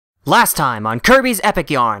Last time on Kirby's Epic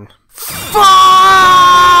Yarn.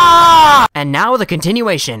 And now the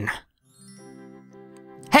continuation.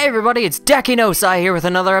 Hey everybody, it's Dekinosai here with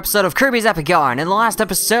another episode of Kirby's Epic Yarn. In the last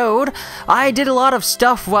episode, I did a lot of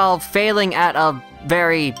stuff while failing at a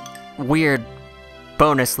very weird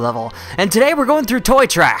bonus level. And today we're going through toy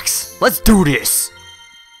tracks. Let's do this!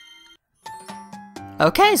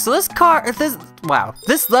 Okay, so this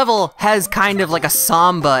level has kind of like a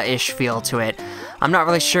samba-ish feel to it. I'm not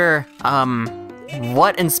really sure,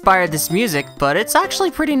 what inspired this music, but it's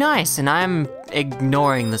actually pretty nice, and I'm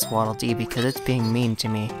ignoring this Waddle Dee because it's being mean to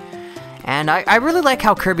me. And I really like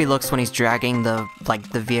how Kirby looks when he's dragging the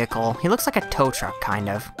vehicle. He looks like a tow truck, kind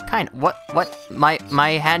of. What?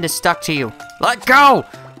 My hand is stuck to you. Let go!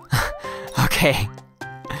 Okay.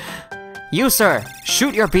 You, sir,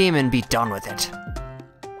 shoot your beam and be done with it.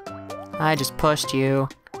 I just pushed you.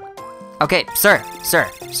 Okay, sir.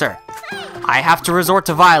 I have to resort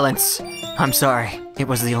to violence. I'm sorry, it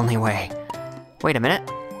was the only way. Wait a minute.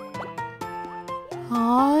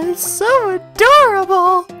 Oh, it's so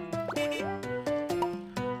adorable!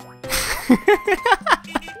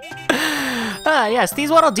 Yes,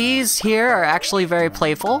 these Waddle Dees here are actually very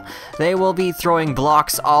playful. They will be throwing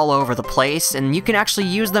blocks all over the place, and you can actually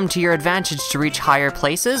use them to your advantage to reach higher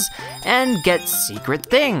places and get secret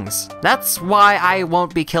things. That's why I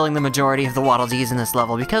won't be killing the majority of the Waddle Dees in this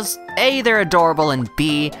level, because A, they're adorable, and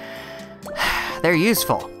B, they're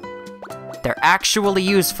useful. They're actually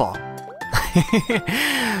useful.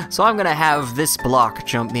 So I'm gonna have this block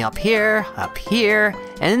jump me up here,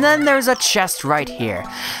 and then there's a chest right here.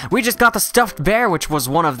 We just got the stuffed bear, which was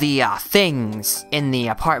one of the things in the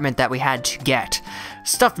apartment that we had to get.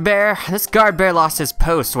 Stuffed bear, this guard bear lost his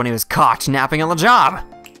post when he was caught napping on the job.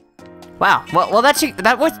 Wow, well that's what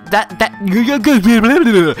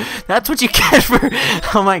you get for,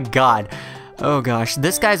 oh my god. Oh gosh,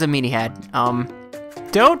 this guy's a meanie head.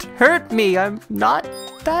 Don't hurt me, I'm not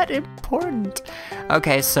that important.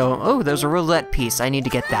 Okay, so, oh, there's a roulette piece. I need to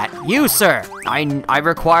get that. You, sir! I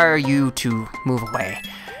require you to move away.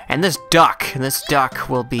 And this duck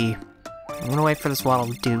will be... I'm gonna wait for this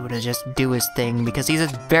Waddle Doo to just do his thing, because he's a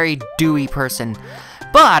very dewy person.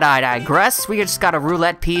 But I digress. We just got a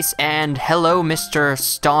roulette piece, and hello, Mr.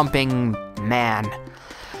 Stomping Man.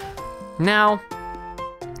 Now...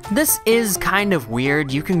 this is kind of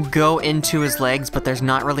weird. You can go into his legs, but there's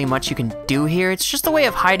not really much you can do here. It's just a way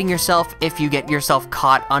of hiding yourself if you get yourself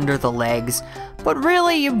caught under the legs. But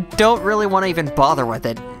really, you don't really want to even bother with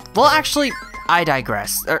it. Well, actually, I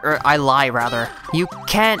digress. Or I lie, rather. You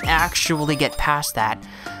can't actually get past that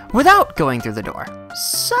without going through the door.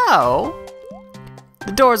 So,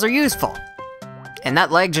 the doors are useful. And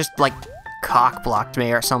that leg just, like, cock-blocked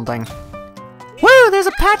me or something. Woo, there's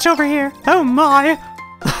a patch over here. Oh my.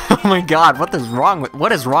 Oh my god, what is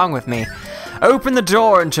wrong with me? Open the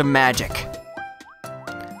door into magic.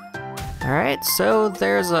 Alright, so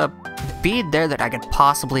there's a bead there that I could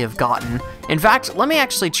possibly have gotten. In fact, let me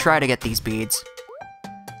actually try to get these beads.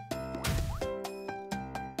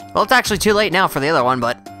 Well, it's actually too late now for the other one,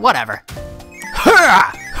 but whatever.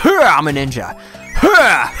 I'm a ninja.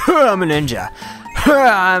 I'm a ninja.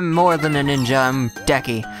 I'm more than a ninja, I'm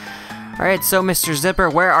Deki. Alright, so Mr. Zipper,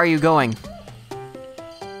 where are you going?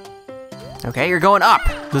 Okay, you're going up.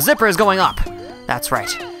 The zipper is going up. That's right.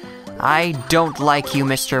 I don't like you,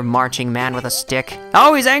 Mr. Marching Man with a stick.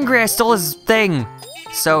 Oh, he's angry. I stole his thing.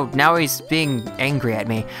 So now he's being angry at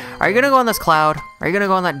me. Are you gonna go on this cloud? Are you gonna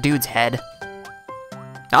go on that dude's head?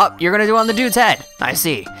 Oh, you're gonna do on the dude's head. I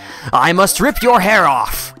see. I must rip your hair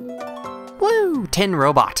off. Woo, tin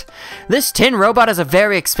robot. This tin robot is a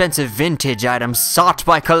very expensive vintage item sought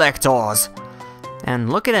by collectors.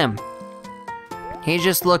 And look at him. He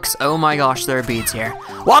just looks, oh my gosh, there are beads here.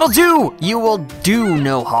 Waddle Doo! You will do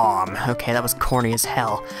no harm. Okay, that was corny as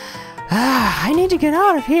hell. I need to get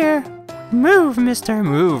out of here. Move, mister.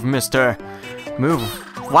 Move, mister. Move.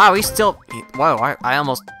 Wow, he's still... Whoa, I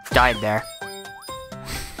almost died there.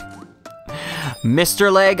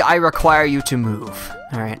 Mr. Leg, I require you to move.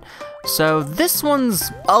 Alright, so this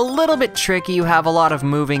one's a little bit tricky. You have a lot of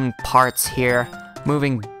moving parts here.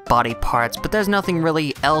 Moving body parts, but there's nothing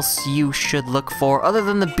really else you should look for other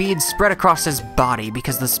than the beads spread across his body,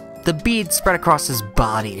 because the beads spread across his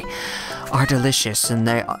body are delicious, and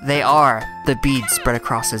they are the beads spread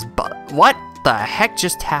across his body. What the heck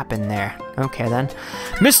just happened there? Okay then.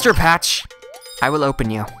 Mr. Patch, I will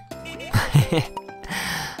open you.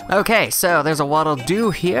 Okay, so there's a Waddle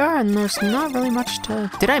Doo here, and there's not really much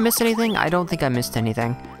to... Did I miss anything? I don't think I missed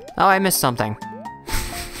anything. Oh, I missed something.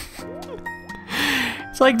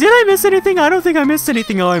 It's like, did I miss anything? I don't think I missed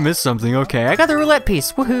anything. Oh, I missed something. Okay, I got the roulette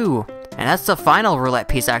piece. Woohoo! And that's the final roulette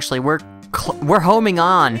piece, actually. We're homing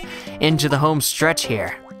on into the home stretch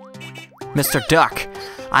here. Mr. Duck,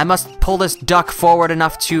 I must pull this duck forward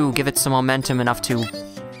enough to give it some momentum, enough to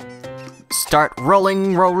start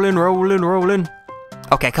rolling.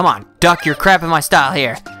 Okay, come on. Duck, you're crapping my style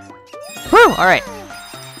here. Woo, alright.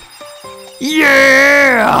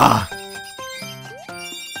 Yeah!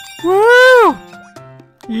 Woo!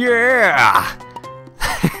 Yeah!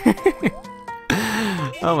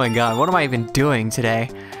 Oh my god, what am I even doing today?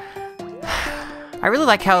 I really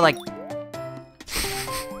like how, like...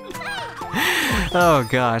 Oh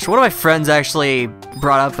gosh, one of my friends actually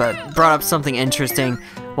brought up something interesting.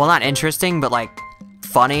 Well, not interesting, but like,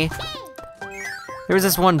 funny. There was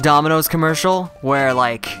this one Domino's commercial where,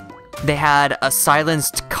 like, they had a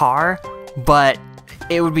silenced car, but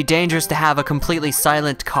it would be dangerous to have a completely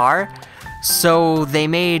silent car, so they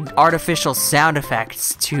made artificial sound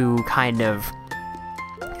effects to kind of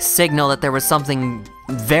signal that there was something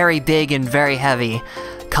very big and very heavy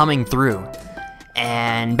coming through.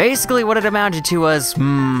 And basically what it amounted to was,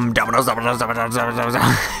 Domino's.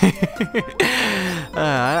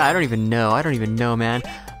 I don't even know, man.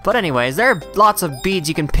 But anyways, there are lots of beads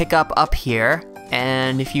you can pick up here,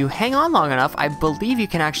 and if you hang on long enough, I believe you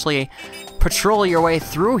can actually patrol your way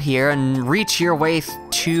through here and reach your way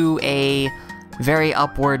to a very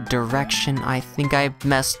upward direction. I think I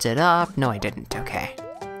messed it up. No, I didn't. Okay.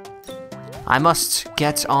 I must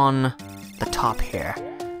get on the top here.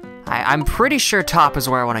 I'm pretty sure top is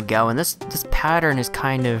where I want to go, and this pattern is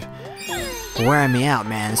kind of wearing me out,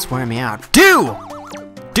 man. It's wearing me out. Do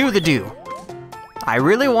the do. I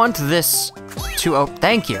really want this to, oh,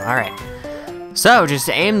 thank you, alright. So, just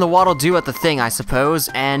aim the waddle-doo at the thing, I suppose,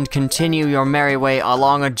 and continue your merry way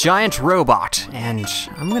along a giant robot. And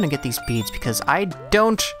I'm gonna get these beads because I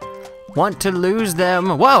don't want to lose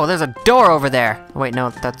them. Whoa, there's a door over there. Wait,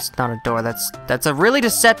 no, that's not a door. That's a really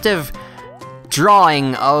deceptive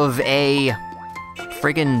drawing of a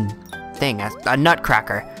friggin' thing, a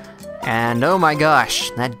nutcracker. And oh my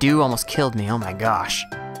gosh, that dew almost killed me, oh my gosh.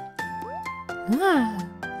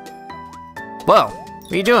 Whoa,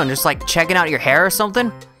 what are you doing? Just like checking out your hair or something?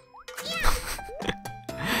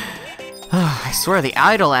 I swear the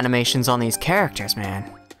idle animations on these characters, man.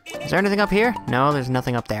 Is there anything up here? No, there's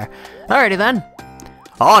nothing up there. Alrighty then.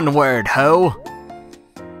 Onward, ho!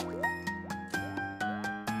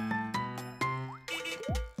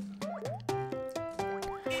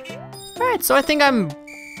 Alright, so I think I'm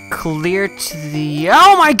clear to the...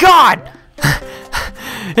 Oh my god!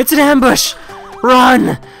 It's an ambush!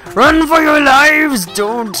 Run! Run for your lives!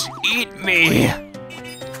 Don't eat me!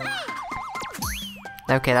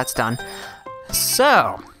 Okay, that's done.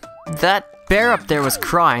 So, that bear up there was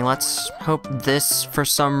crying. Let's hope this, for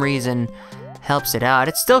some reason, helps it out.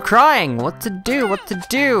 It's still crying! What to do? What to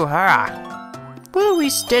do? Ah! Woo, we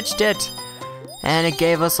stitched it! And it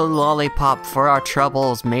gave us a lollipop for our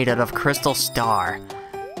troubles made out of crystal star.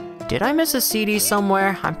 Did I miss a CD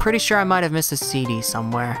somewhere? I'm pretty sure I might have missed a CD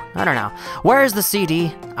somewhere. I don't know. Where is the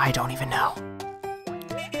CD? I don't even know.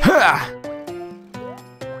 Ha!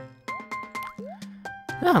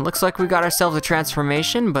 Oh, looks like we got ourselves a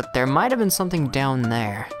transformation, but there might have been something down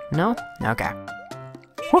there. No? Okay.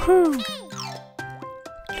 Woohoo!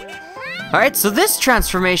 Alright, so this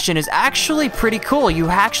transformation is actually pretty cool. You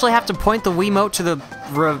actually have to point the Wiimote to the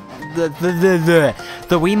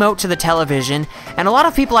Wiimote to the television, and a lot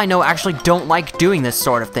of people I know actually don't like doing this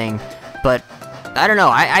sort of thing, but I don't know,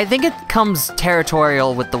 I think it comes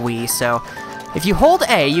territorial with the Wii, so if you hold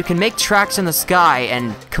A, you can make tracks in the sky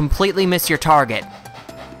and completely miss your target.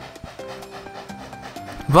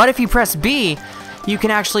 But if you press B, you can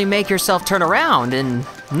actually make yourself turn around and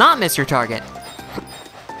not miss your target.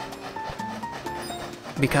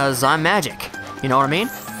 Because I'm magic, you know what I mean?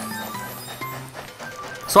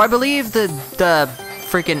 So I believe the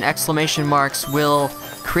freaking exclamation marks will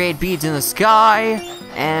create beads in the sky,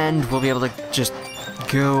 and we'll be able to just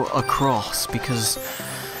go across, because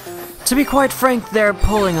to be quite frank, they're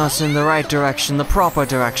pulling us in the right direction, the proper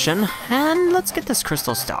direction. And let's get this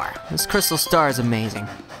crystal star. This crystal star is amazing.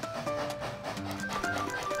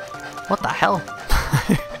 What the hell?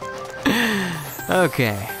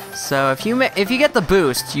 Okay. So if you get the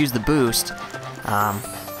boost, use the boost.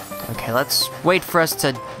 Okay, let's wait for us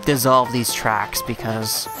to dissolve these tracks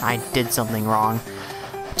because I did something wrong.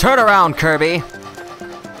 Turn around, Kirby!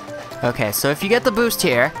 Okay, so if you get the boost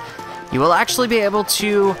here, you will actually be able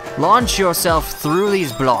to launch yourself through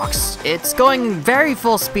these blocks. It's going very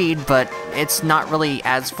full speed, but it's not really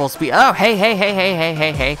as full speed. Oh,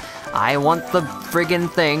 hey. I want the friggin'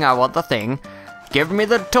 thing, I want the thing. Give me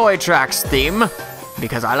the toy tracks theme.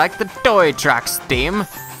 Because I like the toy tracks theme.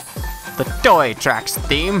 the toy tracks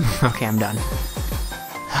theme. Okay, I'm done.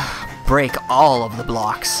 Break all of the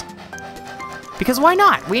blocks. Because why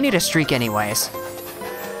not? We need a streak anyways.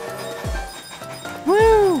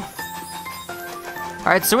 Woo!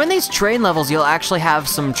 Alright, so in these train levels, you'll actually have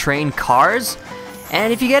some train cars.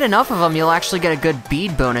 And if you get enough of them, you'll actually get a good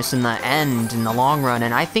bead bonus in the end, in the long run.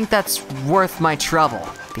 And I think that's worth my trouble.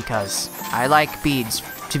 Because I like beads,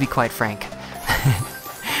 to be quite frank.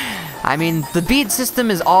 I mean, the bead system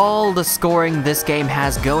is all the scoring this game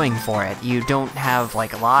has going for it. You don't have,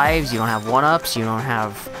 like, lives, you don't have one-ups, you don't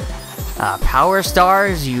have power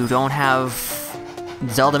stars, you don't have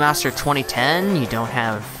Zelda Master 2010, you don't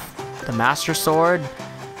have the Master Sword,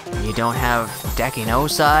 you don't have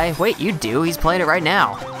Dekinosai. Wait, you do, he's playing it right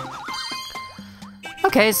now.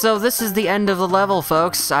 Okay, so this is the end of the level,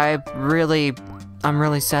 folks. I'm really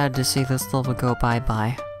sad to see this level go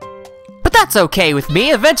bye-bye. But that's okay with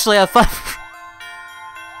me, eventually I'll find...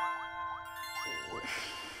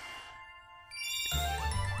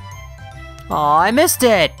 Aw, I missed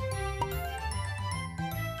it!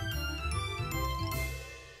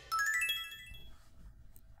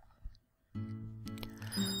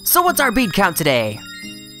 So what's our bead count today?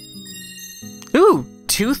 Ooh,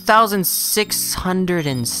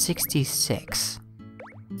 2,666.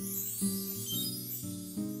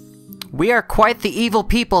 We are quite the evil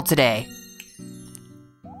people today.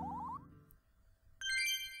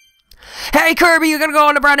 Hey Kirby, you're gonna go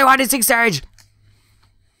on a brand new hide and seek stage!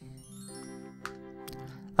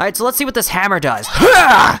 Alright, so let's see what this hammer does.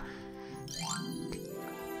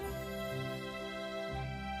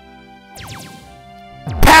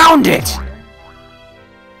 Pound it!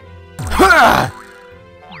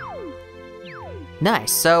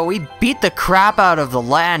 Nice, so we beat the crap out of the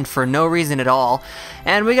land for no reason at all,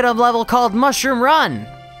 and we get a level called Mushroom Run.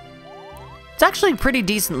 It's actually a pretty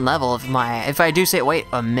decent level if I do say, wait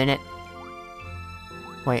a minute.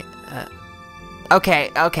 Wait,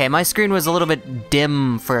 okay, my screen was a little bit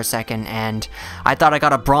dim for a second, and I thought I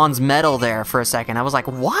got a bronze medal there for a second. I was like,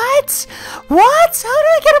 what? What? How did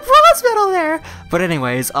I get a bronze medal there? But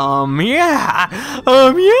anyways,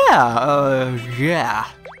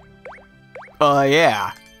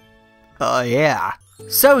 yeah.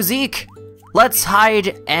 So, Zeke, let's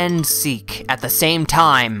hide and seek at the same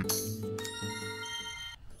time.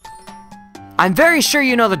 I'm very sure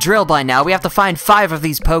you know the drill by now. We have to find 5 of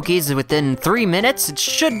these Pokies within 3 minutes. It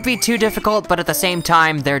shouldn't be too difficult, but at the same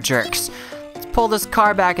time, they're jerks. Let's pull this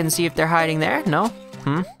car back and see if they're hiding there. No?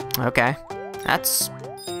 Okay. That's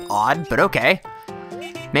odd, but okay.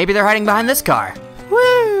 Maybe they're hiding behind this car.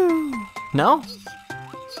 Woo! No?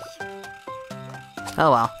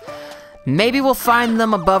 Oh well. Maybe we'll find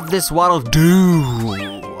them above this Waddle-Doo.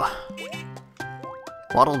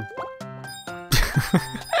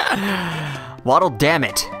 Waddle damn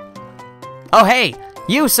it. Oh hey,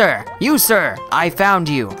 you sir, I found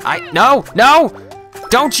you. No!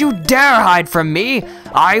 Don't you dare hide from me!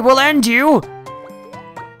 I will end you!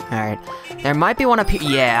 Alright, there might be one up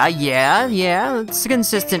here. Yeah, it's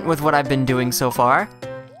consistent with what I've been doing so far.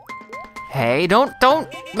 Hey, don't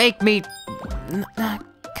make me... Come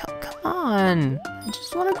on, I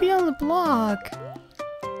just want to be on the block.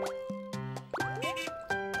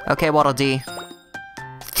 Okay, Waddle Dee.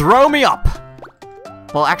 Throw me up!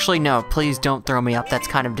 Well, actually, no, please don't throw me up, that's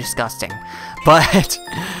kind of disgusting. But,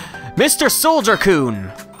 Mr.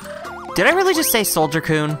 Soldier-kun! Did I really just say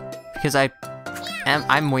Soldier-kun? Because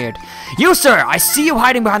I'm weird. You, sir! I see you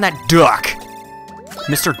hiding behind that duck!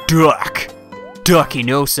 Mr. Duck!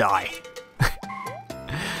 Dekinosai.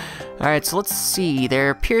 Alright, so let's see. There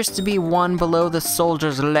appears to be one below the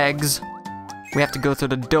soldier's legs. We have to go through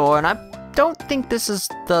the door, and I don't think this is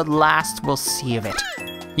the last we'll see of it.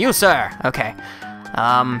 You, sir! Okay.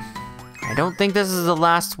 I don't think this is the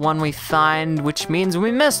last one we find, which means we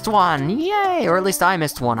missed one! Yay! Or at least I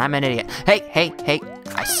missed one. I'm an idiot. Hey!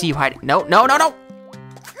 I see you hiding. No! Oh,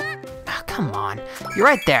 come on. You're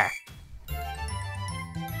right there.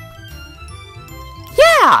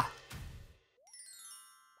 Yeah!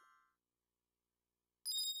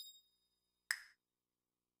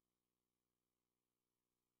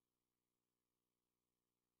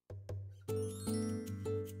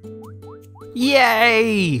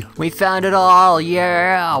 Yay! We found it all!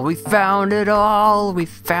 Yeah! We found it all!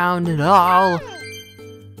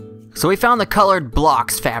 So we found the colored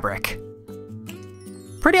blocks fabric.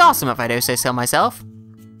 Pretty awesome if I do say so myself.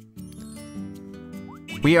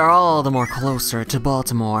 We are all the more closer to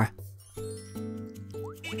Baltimore.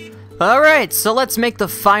 Alright, so let's make the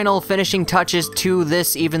final finishing touches to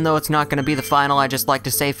this, even though it's not going to be the final. I just like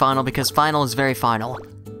to say final because final is very final.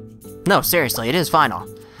 No, seriously, it is final.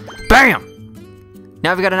 BAM!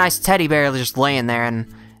 Now we've got a nice teddy bear just laying there, and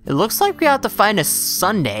it looks like we have to find a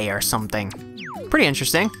sundae or something. Pretty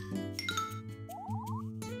interesting.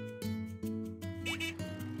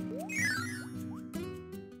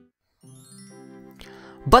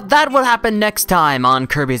 But that will happen next time on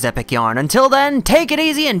Kirby's Epic Yarn. Until then, take it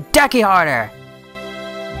easy and decky harder!